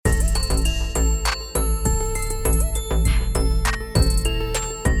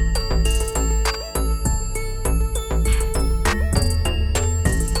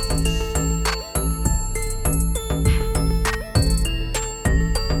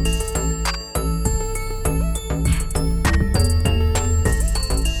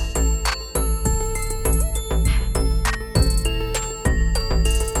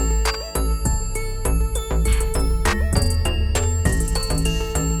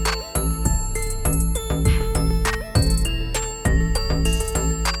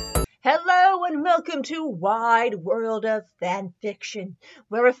Welcome to Wide World of Fanfiction,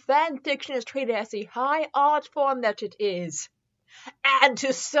 where fanfiction is treated as the high art form that it is, and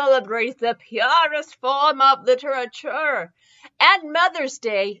to celebrate the purest form of literature. And Mother's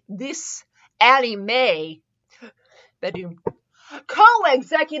Day, this anime,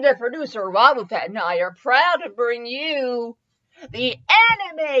 co-executive producer Robofat and I are proud to bring you the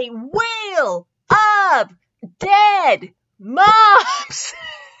anime Wheel of Dead Moms.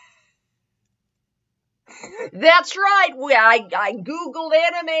 That's right. I googled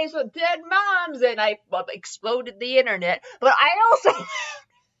animes with dead moms and I exploded the internet. But I also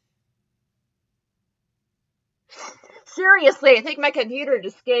seriously, I think my computer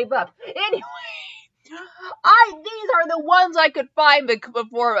just gave up. Anyway, these are the ones I could find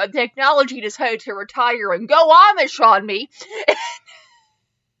before technology decided to retire and go Amish on me.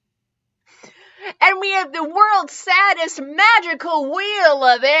 And we have the world's saddest magical wheel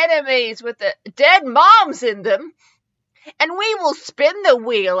of animes with the dead moms in them. And we will spin the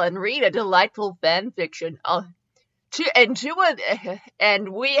wheel and read a delightful fanfiction. And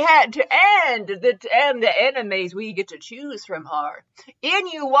we had to end the animes we get to choose from are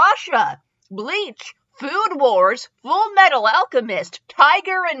Inuyasha, Bleach, Food Wars, Full Metal Alchemist,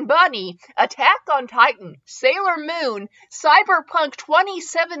 Tiger and Bunny, Attack on Titan, Sailor Moon, Cyberpunk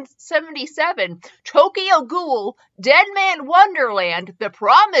 2077, Tokyo Ghoul, Dead Man Wonderland, The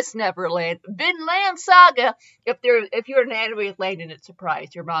Promised Neverland, Vinland Saga, if you're in an anime land and it's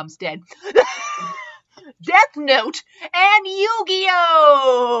surprised, your mom's dead, Death Note, and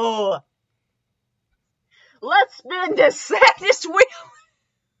Yu-Gi-Oh! Let's spin the sadness wheel.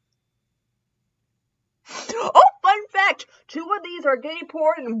 Oh, fun fact, 2 of these are gay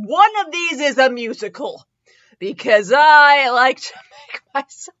porn and 1 of these is a musical. Because I like to make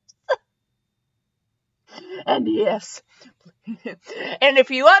myself. And yes. And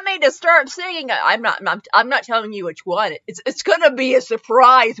if you want me to start singing, I'm not telling you which one. It's gonna be a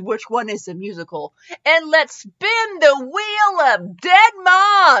surprise which one is the musical. And let's spin the wheel of dead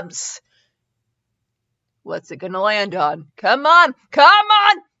moms. What's it gonna land on? Come on,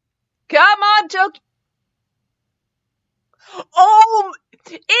 Tokyo. Oh,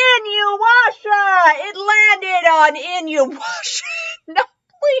 Inuyasha! It landed on Inuyasha, not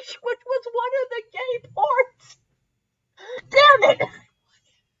Bleach, which was one of the gay porns. Damn it!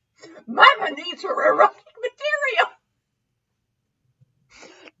 Mama needs her erotic material.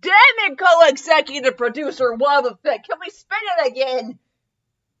 Damn it, co-executive producer Wobbuffet, can we spin it again?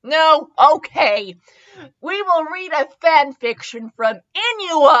 No? Okay. We will read a fanfiction from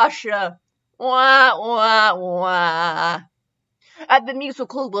Inuyasha. Wah, wah, wah. The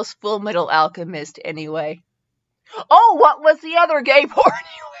musical was Full Metal Alchemist, anyway. Oh, what was the other gay porn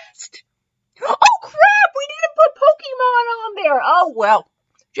you asked? Oh, crap! We need to put Pokemon on there! Oh, well.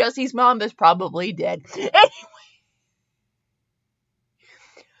 Jesse's mom is probably dead. Anyway.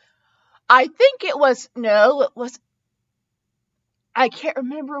 I think it was... No, it was... I can't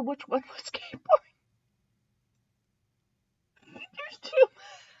remember which one was gay porn. There's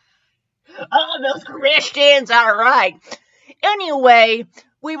 2... Oh, those Christians, all right. Anyway,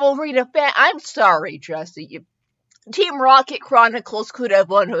 we will read I'm sorry, Jesse. Team Rocket Chronicles could have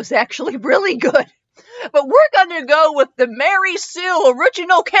one who's actually really good. But we're going to go with the Mary Sue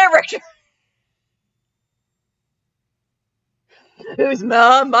original character. Whose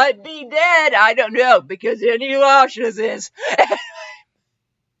mom might be dead, I don't know, because Inuyasha's is.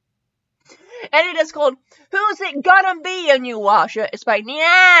 And it is called Who's It Gonna Be, Inuyasha? It's by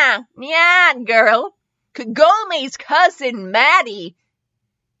Nya girl. Kagome's cousin, Maddie,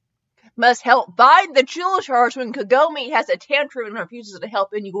 must help find the jewel shards when Kagome has a tantrum and refuses to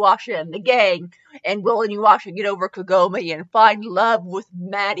help Inuyasha and the gang. And will Inuyasha get over Kagome and find love with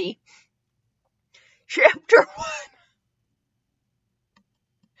Maddie? Chapter 1.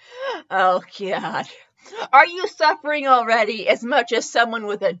 Oh, God. Are you suffering already as much as someone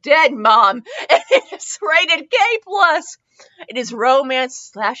with a dead mom? And it is rated K+. It is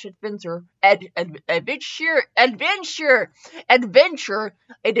romance / adventure. Adventure.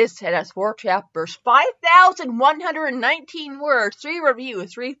 It has 4 chapters, 5,119 words, 3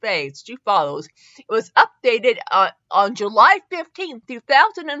 reviews, 3 faves, 2 follows. It was updated on July 15th,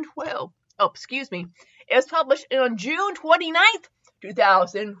 2012. Oh, excuse me. It was published on June 29th,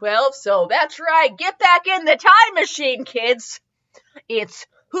 2012. So that's right. Get back in the time machine, kids. It's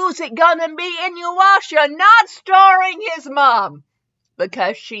Who's It Gonna Be, Inuyasha, not starring his mom,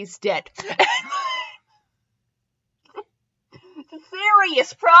 because she's dead. It's a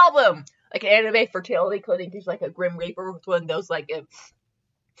serious problem. Like an anime fertility clinic, there's like a Grim Reaper with one of those like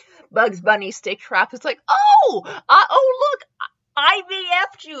Bugs Bunny stick traps. It's like, oh, look,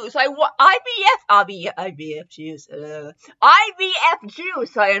 IVF juice. IVF juice. IVF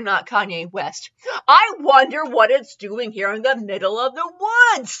juice. I am not Kanye West. I wonder what it's doing here in the middle of the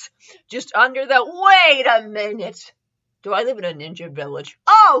woods. Just under the. Wait a minute. Do I live in a ninja village?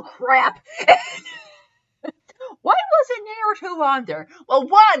 Oh crap. Why wasn't Naruto on there? Well,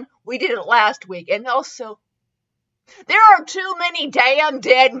 one, we did it last week, and also, there are too many damn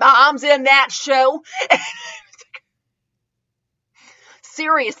dead moms in that show.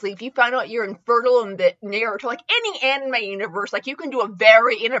 Seriously, if you find out you're infertile in the Naruto, like any anime universe, like you can do a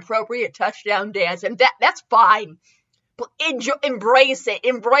very inappropriate touchdown dance, and that's fine. But embrace it.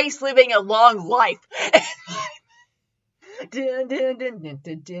 Embrace living a long life. I'm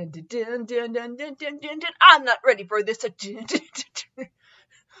not ready for this.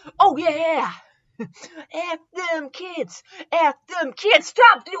 Oh yeah. F them kids. F them kids.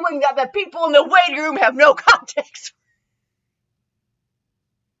 Stop doing that. The people in the waiting room have no context.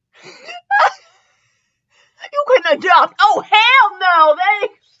 You can adopt. Oh hell no. They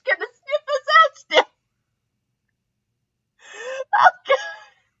get to sniff us out still.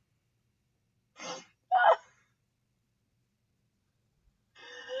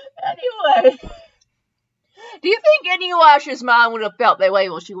 Anyway, do you think Inuyasha's mom would have felt that way?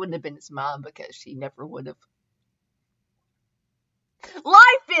 Well, she wouldn't have been his mom because she never would have.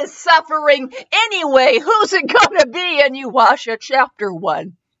 Life is suffering anyway. Who's it gonna be, Inuyasha Chapter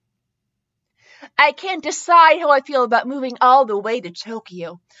 1? I can't decide how I feel about moving all the way to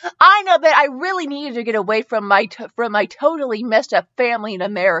Tokyo. I know that I really needed to get away from my totally messed up family in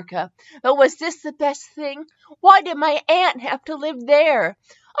America. But was this the best thing? Why did my aunt have to live there?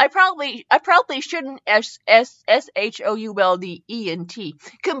 I probably shouldn't should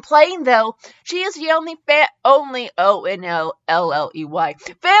complain though. She is the only ONLLEY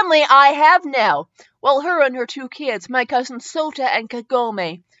family I have now. Well, her and her two kids, my cousins Sota and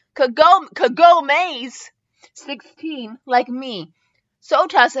Kagome. Kagome's 16, like me.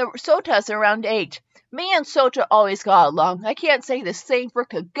 Sota's around 8. Me and Sota always got along. I can't say the same for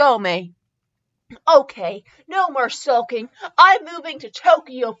Kagome. Okay, no more sulking. I'm moving to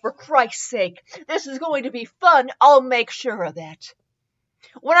Tokyo for Christ's sake. This is going to be fun. I'll make sure of that.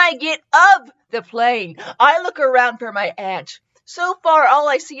 When I get off the plane, I look around for my aunt. So far, all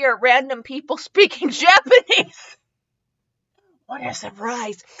I see are random people speaking Japanese. What a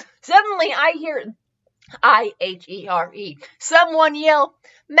surprise. Suddenly, I hear I-H-E-R-E. Someone yell,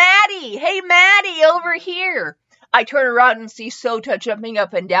 Maddie! Hey, Maddie, over here! I turn around and see Sota jumping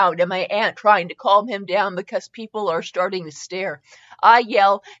up and down and my aunt trying to calm him down because people are starting to stare. I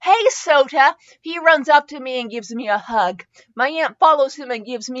yell, Hey, Sota! He runs up to me and gives me a hug. My aunt follows him and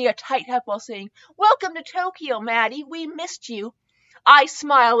gives me a tight hug while saying, Welcome to Tokyo, Maddie. We missed you. I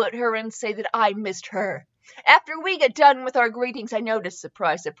smile at her and say that I missed her. After we get done with our greetings, I notice,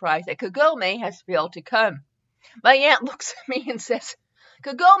 surprise, surprise, that Kagome has failed to come. My aunt looks at me and says,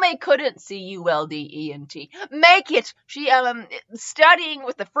 Kagome couldn't see ULDENT. Make it! She, studying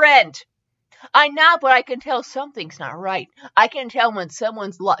with a friend. I nod, but I can tell something's not right. I can tell when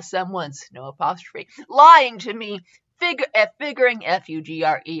someone's, no apostrophe, lying to me. Figuring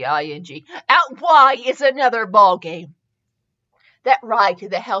F-U-G-R-E-I-N-G. Out Y is another ball game. That ride to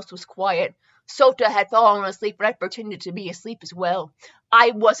the house was quiet. Sota had fallen asleep, and I pretended to be asleep as well.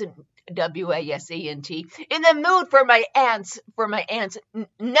 I wasn't WASENT in the mood for my aunt's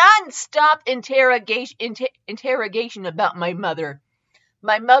non-stop interrogation about my mother.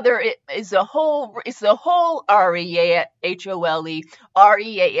 My mother is the whole REAHOLE REASONE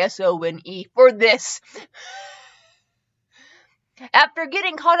for this. After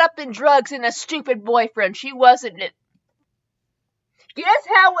getting caught up in drugs and a stupid boyfriend, she wasn't. Guess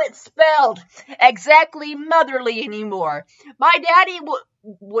how it's spelled? Exactly motherly anymore. My daddy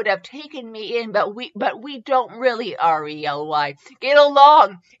would have taken me in, but we don't really RELY get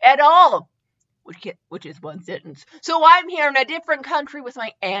along at all. Which is one sentence. So I'm here in a different country with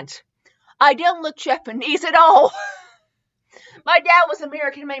my aunt. I don't look Japanese at all. My dad was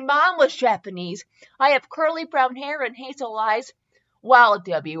American, my mom was Japanese. I have curly brown hair and hazel eyes. While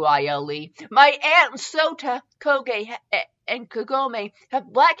WILE. My aunt Sota, Koge, and Kagome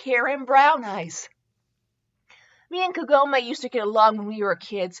have black hair and brown eyes. Me and Kagome used to get along when we were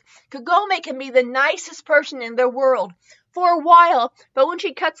kids. Kagome can be the nicest person in the world for a while, but when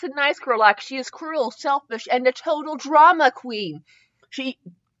she cuts a nice girl act, she is cruel, selfish, and a total drama queen. She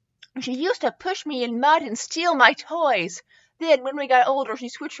used to push me in mud and steal my toys. Then, when we got older, she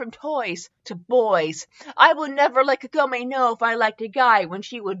switched from toys to boys. I would never let Kagome know if I liked a guy when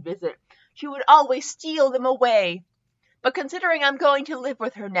she would visit. She would always steal them away. But considering I'm going to live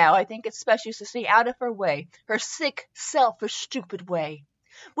with her now, I think it's best to stay out of her way. Her sick, selfish, stupid way.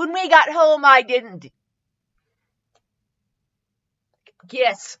 When we got home, I didn't...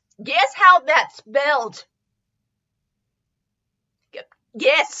 Guess how that's spelled.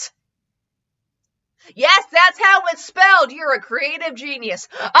 Yes, that's how it's spelled. You're a creative genius.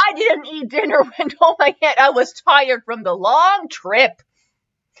 I didn't eat dinner when told my aunt I was tired from the long trip.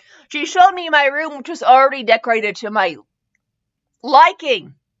 She showed me my room, which was already decorated to my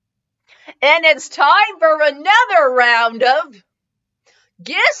liking. And it's time for another round of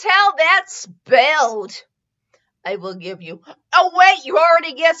guess how that's spelled. I will give you... Oh, wait, you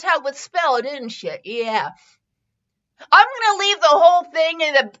already guessed how it's spelled, didn't you? Yeah. I'm gonna leave the whole thing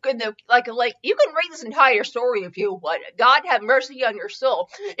in the like you can read this entire story if you want. God have mercy on your soul.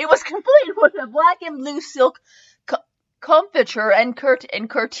 It was complete with a black and blue silk comfiture and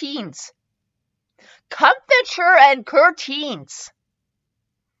curtains. Comfiture and curtains.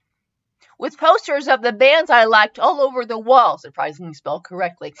 With posters of the bands I liked all over the wall, surprisingly spelled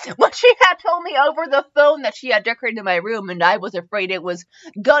correctly. When she had told me over the phone that she had decorated my room, and I was afraid it was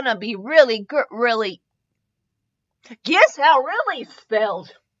gonna be really. Guess how really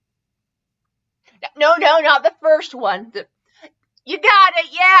spelled? No, not the first one. You got it,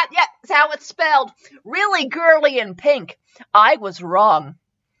 yeah, that's how it's spelled. Really girly and pink. I was wrong.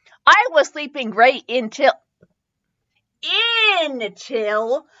 I was sleeping great until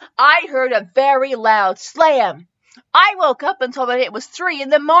I heard a very loud slam. I woke up and saw that it was 3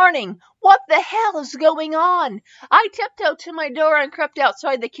 a.m. What the hell is going on? I tiptoed to my door and crept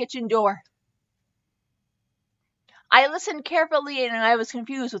outside the kitchen door. I listened carefully and I was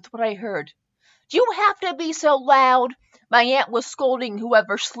confused with what I heard. Do you have to be so loud? My aunt was scolding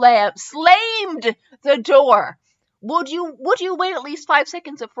whoever slammed the door. Would you wait at least 5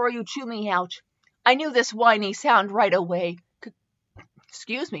 seconds before you chew me out? I knew this whiny sound right away.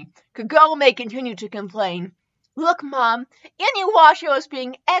 Kagome continued to complain. Look, Mom, Inuyasha was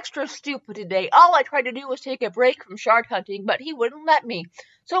being extra stupid today. All I tried to do was take a break from shark hunting, but he wouldn't let me.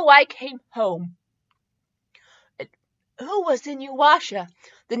 So I came home. Who was Inuyasha?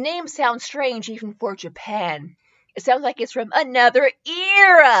 The name sounds strange even for Japan. It sounds like it's from another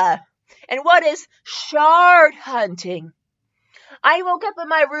era. And what is shard hunting? I woke up in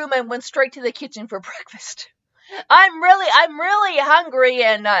my room and went straight to the kitchen for breakfast. I'm really hungry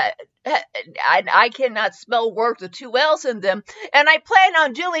and I cannot spell words with 2 L's in them, and I plan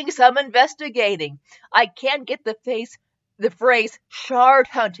on doing some investigating. I can't get the phrase shard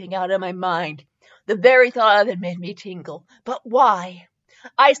hunting out of my mind. The very thought of it made me tingle. But why?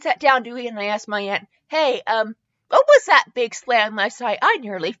 I sat down to eat and I asked my aunt, Hey, what was that big slam last night? I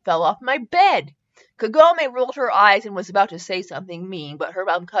nearly fell off my bed. Kagome rolled her eyes and was about to say something mean, but her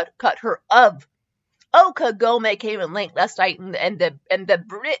mom cut her off. Oh, Kagome came in late last night and the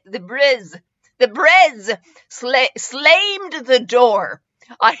Brez slammed the door.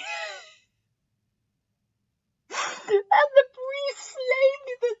 And the priest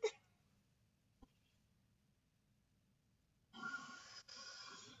slammed the...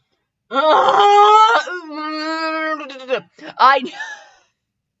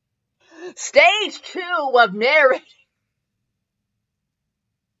 Stage 2 of narrating.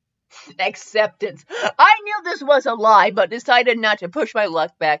 Acceptance. I knew this was a lie, but decided not to push my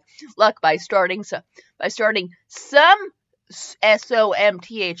luck by starting some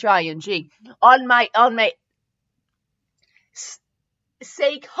SOMTHING on my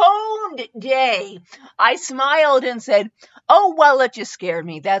second day. I smiled and said, Oh, well, it just scared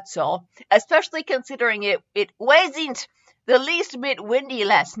me, that's all. Especially considering it wasn't the least bit windy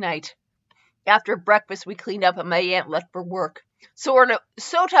last night. After breakfast, we cleaned up and my aunt left for work.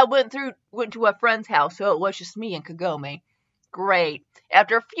 Sota went to a friend's house, so it was just me and Kagome. Great.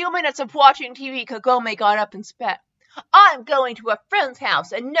 After a few minutes of watching TV, Kagome got up and spat. I'm going to a friend's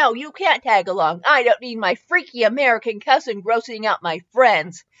house, and no, you can't tag along. I don't need my freaky American cousin grossing out my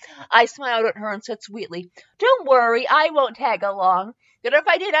friends. I smiled at her and said sweetly, Don't worry, I won't tag along. But if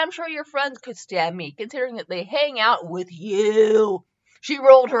I did, I'm sure your friends could stand me, considering that they hang out with you. She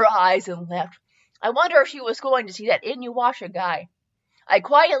rolled her eyes and left. I wonder if she was going to see that Inuyasha guy. I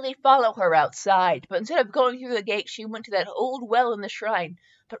quietly followed her outside, but instead of going through the gate, she went to that old well in the shrine.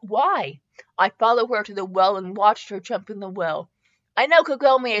 But why? I followed her to the well and watched her jump in the well. I know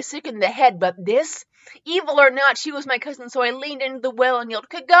Kagome is sick in the head, but this? Evil or not, she was my cousin, so I leaned into the well and yelled,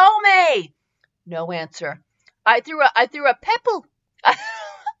 Kagome! No answer. I threw a pebble. A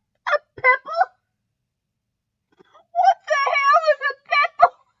pebble? What the hell is a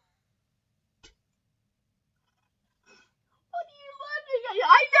pebble? What are you laughing at?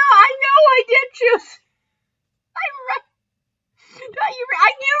 I know I did choose. I'm right.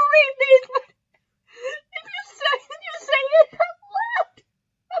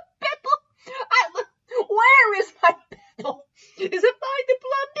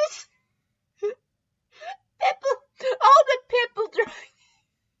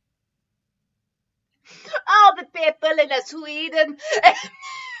 people in Sweden.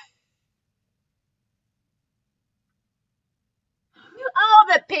 All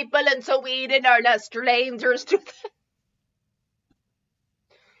the people in Sweden are not strangers to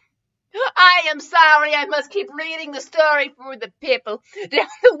I am sorry, I must keep reading the story for the people down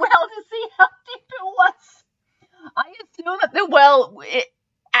the well to see how deep it was. I assume that the well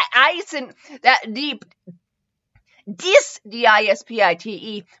isn't that deep.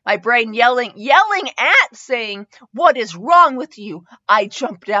 D-I-S-P-I-T-E, my brain yelling at, saying, "What is wrong with you?" I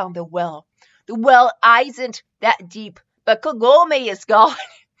jump down the well. The well isn't that deep, but Kagome is gone.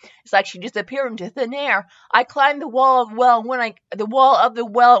 It's like she disappeared into thin air. I climb the wall of the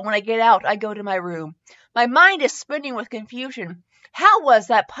well. When I get out, I go to my room. My mind is spinning with confusion. How was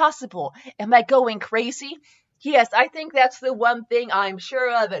that possible? Am I going crazy? Yes, I think that's the one thing I'm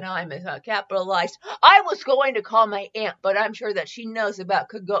sure of, and I'm capitalized. I was going to call my aunt, but I'm sure that she knows about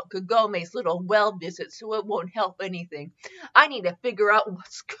Kagome's little well visit, so it won't help anything. I need to figure out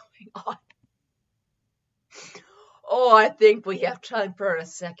what's going on. Oh, I think we have time for a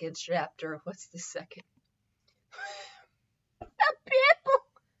second chapter. What's the second? A people.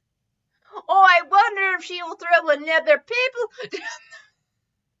 Oh, I wonder if she will throw another people.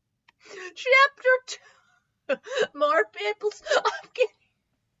 Chapter 2. More peoples. I'm kidding.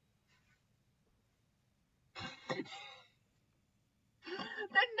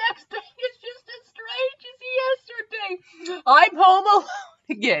 The next day is just as strange as yesterday. I'm home alone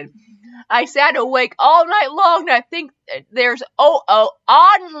again. I sat awake all night long, and I think there's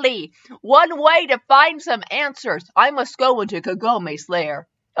only one way to find some answers. I must go into Kagome's lair.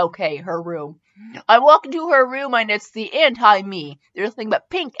 Okay, her room. I walk into her room, and it's the anti-me. There's nothing but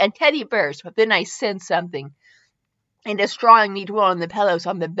pink and teddy bears, but then I sense something. And destroying me to one of the pillows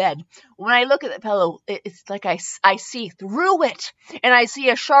on the bed. When I look at the pillow, it's like I see through it. And I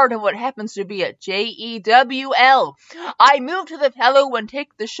see a shard of what happens to be a JEWL. I move to the pillow and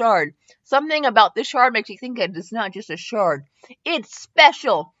take the shard. Something about this shard makes me think that it's not just a shard. It's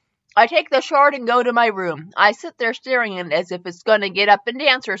special. I take the shard and go to my room. I sit there staring at it as if it's gonna get up and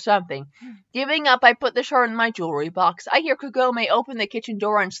dance or something. Giving up, I put the shard in my jewelry box. I hear Kagome open the kitchen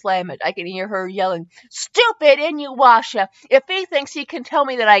door and slam it. I can hear her yelling, "Stupid Inuyasha! If he thinks he can tell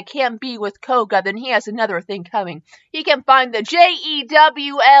me that I can't be with Koga, then he has another thing coming. He can find the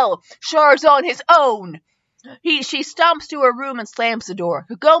JEWL shards on his own." She stomps to her room and slams the door.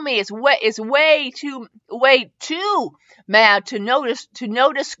 Kagome is way too mad to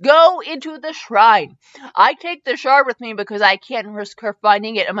notice. Go into the shrine. I take the shard with me because I can't risk her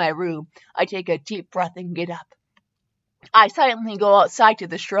finding it in my room. I take a deep breath and get up. I silently go outside to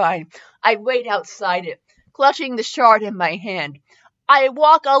the shrine. I wait outside it, clutching the shard in my hand. I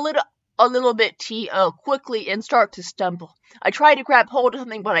walk a little bit quickly and start to stumble. I try to grab hold of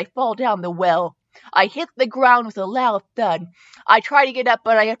something, but I fall down the well. I hit the ground with a loud thud. I try to get up,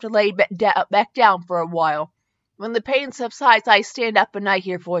 but I have to lay back down for a while. When the pain subsides, I stand up and I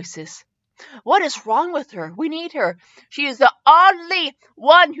hear voices. What is wrong with her? We need her. She is the only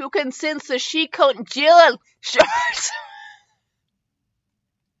one who can sense the Shikon Jill shards.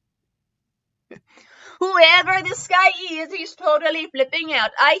 Whoever this guy is, he's totally flipping out.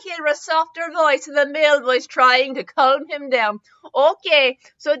 I hear a softer voice and a male voice trying to calm him down. Okay,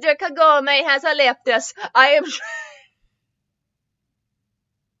 so the Kagome has left us. I am sure.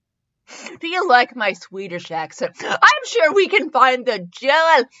 Do you like my Swedish accent? I'm sure we can find the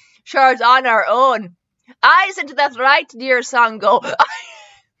gel shards on our own. Isn't that right, dear Sango?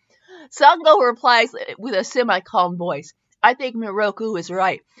 Sango replies with a semi-calm voice. I think Miroku is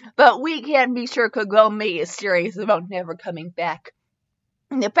right, but we can't be sure Kagome is serious about never coming back.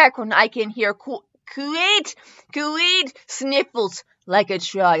 In the background, I can hear Kuwait sniffles like a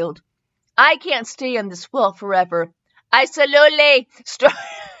child. I can't stay in this well forever. I slowly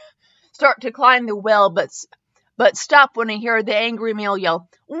start to climb the well, but stop when I hear the angry male yell,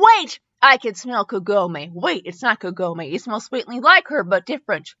 "Wait!" I can smell Kagome. Wait, it's not Kagome. It smells faintly like her, but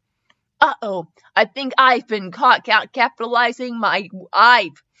different. Uh-oh, I think I've been caught capitalizing my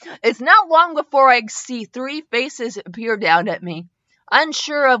I've. It's not long before I see 3 faces appear down at me.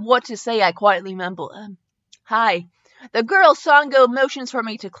 Unsure of what to say, I quietly mumble, "Hi." The girl Sango motions for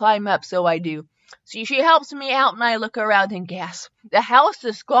me to climb up, so I do. She helps me out and I look around and gasp. The house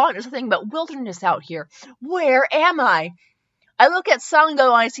is gone. There's nothing but wilderness out here. Where am I? I look at Sango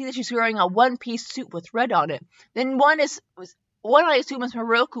and I see that she's wearing a one-piece suit with red on it. Then one I assume is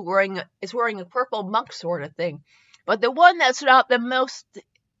Miroku is wearing a purple monk sort of thing. But the one that stood out the most,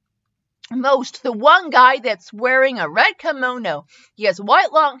 the one guy that's wearing a red kimono. He has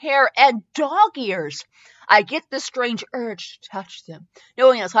white long hair and dog ears. I get the strange urge to touch them.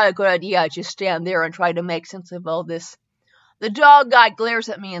 Knowing it's not a good idea, I just stand there and try to make sense of all this. The dog guy glares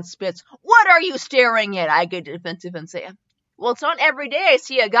at me and spits. What are you staring at? I get defensive and say, well, it's not every day I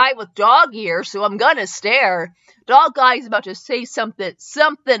see a guy with dog ears, so I'm gonna stare. Dog guy is about to say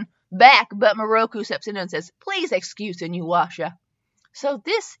something back, but Moroku steps in and says, please excuse Inuyasha. So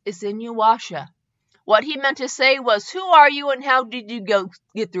this is Inuyasha. What he meant to say was, who are you and how did you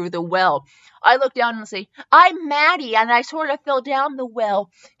get through the well? I look down and say, I'm Maddie and I sort of fell down the well.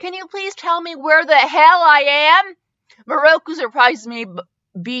 Can you please tell me where the hell I am? Moroku surprises me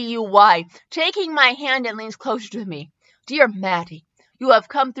B-U-Y, taking my hand and leans closer to me. Dear Maddie, you have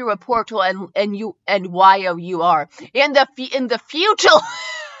come through a portal and Y-O-U-R. In the feudal...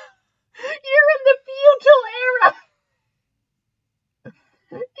 You're in the feudal era.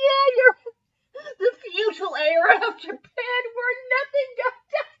 Yeah, you're the feudal era of Japan where nothing got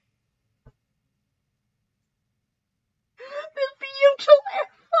done. The feudal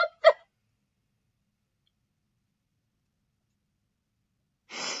era.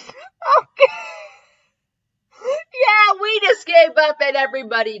 Okay. Yeah, we just gave up and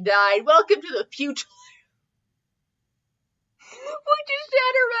everybody died. Welcome to the feudal era. We just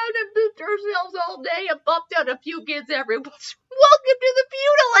sat around and moved ourselves all day and bumped out a few kids every once. Welcome to the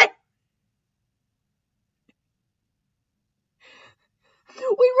feudal era.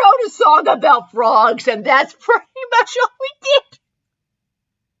 We wrote a song about frogs, and that's pretty much all we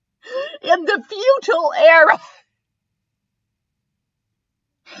did. In the feudal era.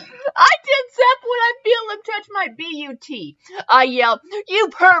 I did zap when I feel him touch my B-U-T. I yell, you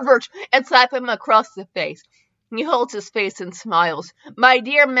pervert, and slap him across the face. He holds his face and smiles. My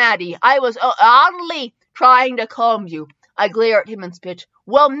dear Maddie, I was only trying to calm you. I glare at him and spit.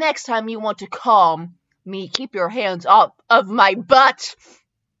 Well, next time you want to calm me, keep your hands off of my butt.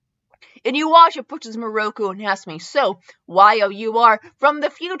 Inuyasha pushes Moroku and asks me, so, Y-O-U-R, from the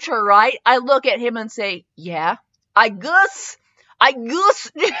future, right? I look at him and say, yeah. I guess.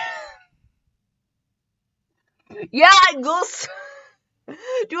 Yeah, I guess.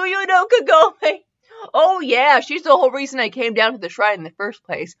 Do you know Kagome? Oh, yeah, she's the whole reason I came down to the shrine in the first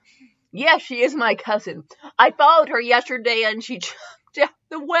place. Yes, she is my cousin. I followed her yesterday and she jumped down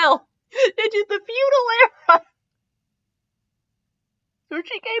the well into the feudal era. So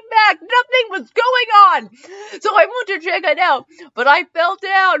she came back. Nothing was going on. So I went to check it out, but I fell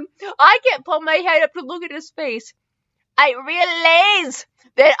down. I can't pull my head up to look at his face. I realize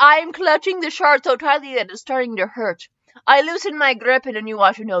that I'm clutching the shard so tightly that it's starting to hurt. I loosen my grip and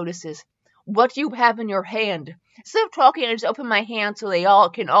Inuyasha notices. What do you have in your hand? Instead of talking, I just open my hand so they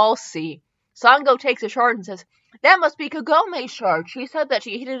can all see. Sango takes the shard and says, that must be Kagome's shard. She said that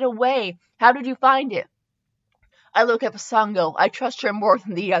she hid it away. How did you find it? I look up at Sango. I trust her more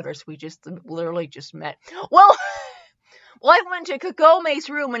than the others. We literally just met. Well, I went to Kagome's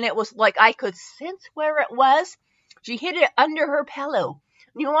room and it was like I could sense where it was. She hid it under her pillow.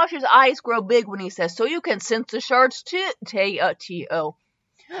 Inuyasha's eyes grow big when he says, so you can sense the shards too, T-O.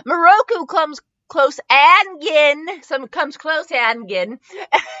 Moroku comes close again.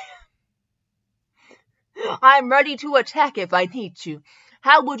 I'm ready to attack if I need to.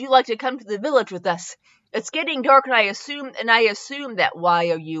 How would you like to come to the village with us? It's getting dark and I assume that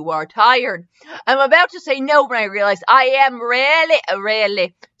you are tired. I'm about to say no when I realize I am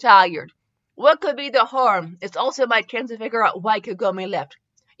really tired. What could be the harm? It's also my chance to figure out why Kagome left.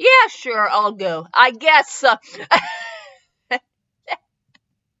 Yeah, sure, I'll go. I guess.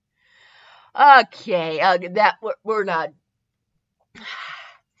 Okay, we're not.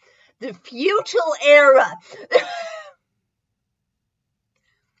 The feudal era.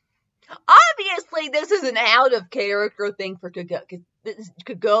 Obviously, this is an out-of-character thing for Kagome.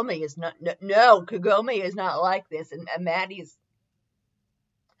 Kagome is not. No, Kagome is not like this, and Maddie's.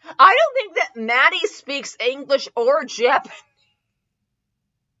 I don't think that Maddie speaks English or Japanese.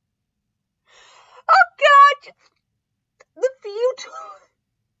 Oh God, the feudal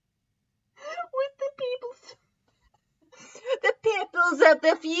with the peoples of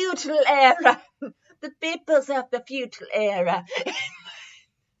the feudal era. The peoples of the feudal era.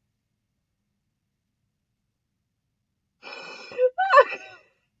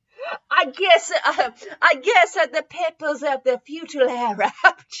 I guess that the peoples of the feudal era.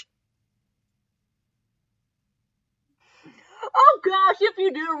 Oh gosh, if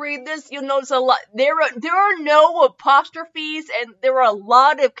you do read this, you'll notice a lot. There are no apostrophes, and there are a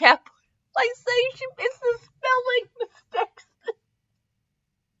lot of capitalization. It's the spelling mistakes.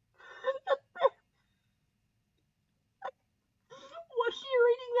 Was she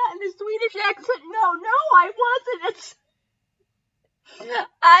reading that in a Swedish accent? No, I wasn't.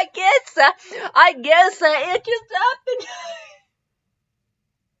 I guess I guess it just happened.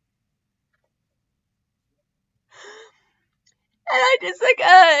 And I just like,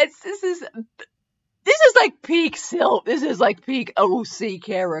 this is like peak Sylph. This is like peak OC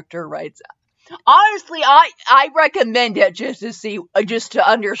character, right? Honestly, I recommend it just to see, just to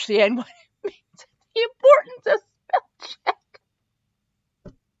understand what it means. The importance of spell check.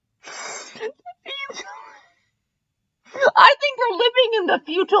 I think we're living in the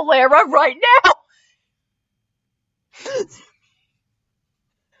feudal era right now.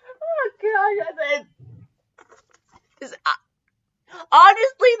 Oh God!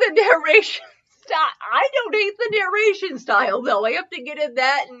 Honestly, the narration style. I don't hate the narration style though. I have to get in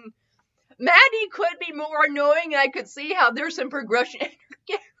that, and Maddie could be more annoying. I could see how there's some progression in her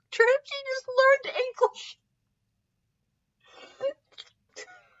character. She just learned English.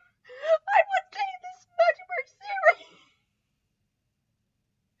 I would take this much more serious.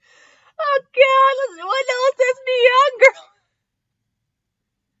 Oh God, what else is the young girl?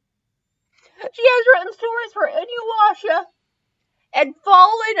 She has written stories for Inuyasha and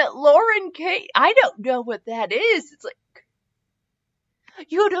Fallen at Lauren K. I don't know what that is. It's like,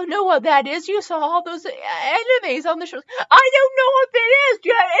 you don't know what that is? You saw all those animes on the show. I don't know what that is. Do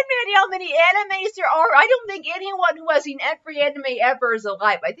you have any idea how many animes there are? I don't think anyone who has seen every anime ever is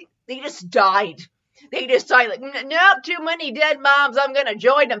alive. I think they just died. They just died like, nope, too many dead moms. I'm going to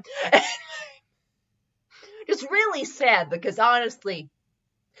join them. It's really sad because honestly,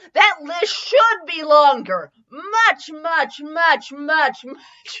 that list should be longer. Much.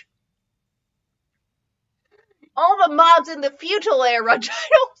 All the mobs in the feudal era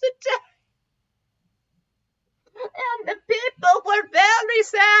died all the time. And the people were very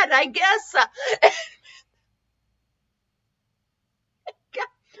sad, I guess.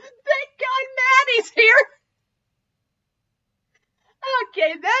 Thank God Maddie's here.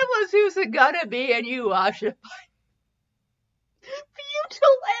 Okay, that was who's it gonna be in Inuyasha.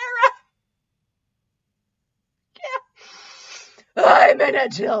 Feudal era. Yeah. I'm an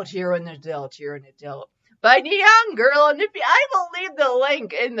adult, you're an adult. By the young girl, and I will leave the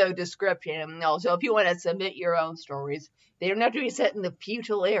link in the description. Also, if you want to submit your own stories, they don't have to be set in the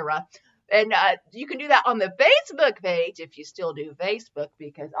feudal era. And you can do that on the Facebook page if you still do Facebook,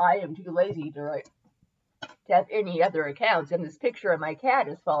 because I am too lazy to have any other accounts. And this picture of my cat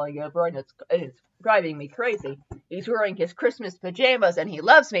is falling over, and it's driving me crazy. He's wearing his Christmas pajamas, and he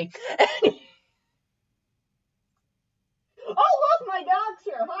loves me. Oh, look, my dog's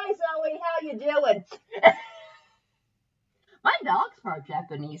here. Hi, Zoe. How you doing? My dog's part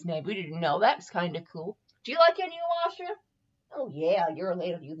Japanese name. We didn't know. That's kind of cool. Do you like Inuyasha? Oh, yeah. You're a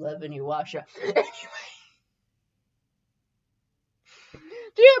lady. You love Inuyasha. Anyway.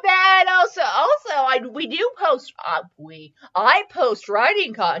 Too bad. We do post. I post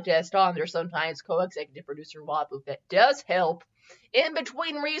writing contests on there sometimes. Co-executive producer Wabu. That does help in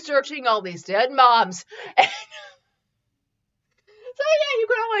between researching all these dead moms. So yeah, you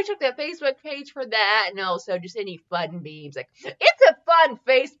can always check the Facebook page for that, and also just any fun memes. Like, it's a fun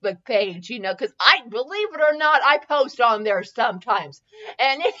Facebook page, because I, believe it or not, I post on there sometimes.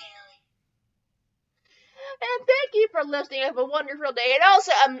 And thank you for listening. Have a wonderful day. And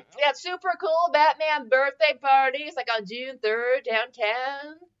also, that's super cool Batman birthday parties, like on June 3rd,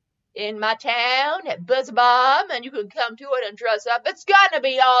 downtown, in my town, at Buzz Bomb, and you can come to it and dress up. It's gonna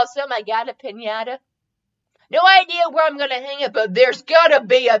be awesome. I got a piñata. No idea where I'm going to hang it, but there's got to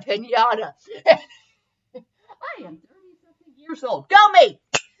be a piñata. I am 30-something years old. Go me!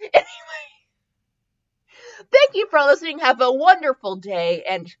 Anyway, thank you for listening. Have a wonderful day,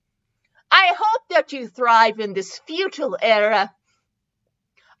 and I hope that you thrive in this feudal era.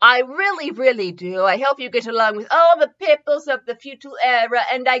 I really, really do. I hope you get along with all the peoples of the feudal era,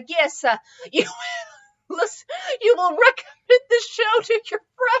 and I guess you will recommend this show to your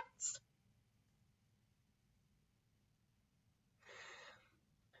friends.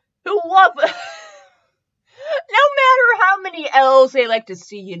 Who love no matter how many L's they like to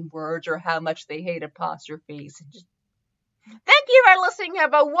see in words or how much they hate apostrophes. Thank you for listening.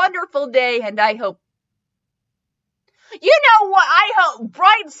 Have a wonderful day, and I hope I hope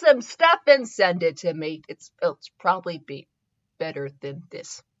write some stuff and send it to me. It'll probably be better than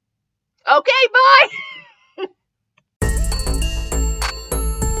this. Okay, bye.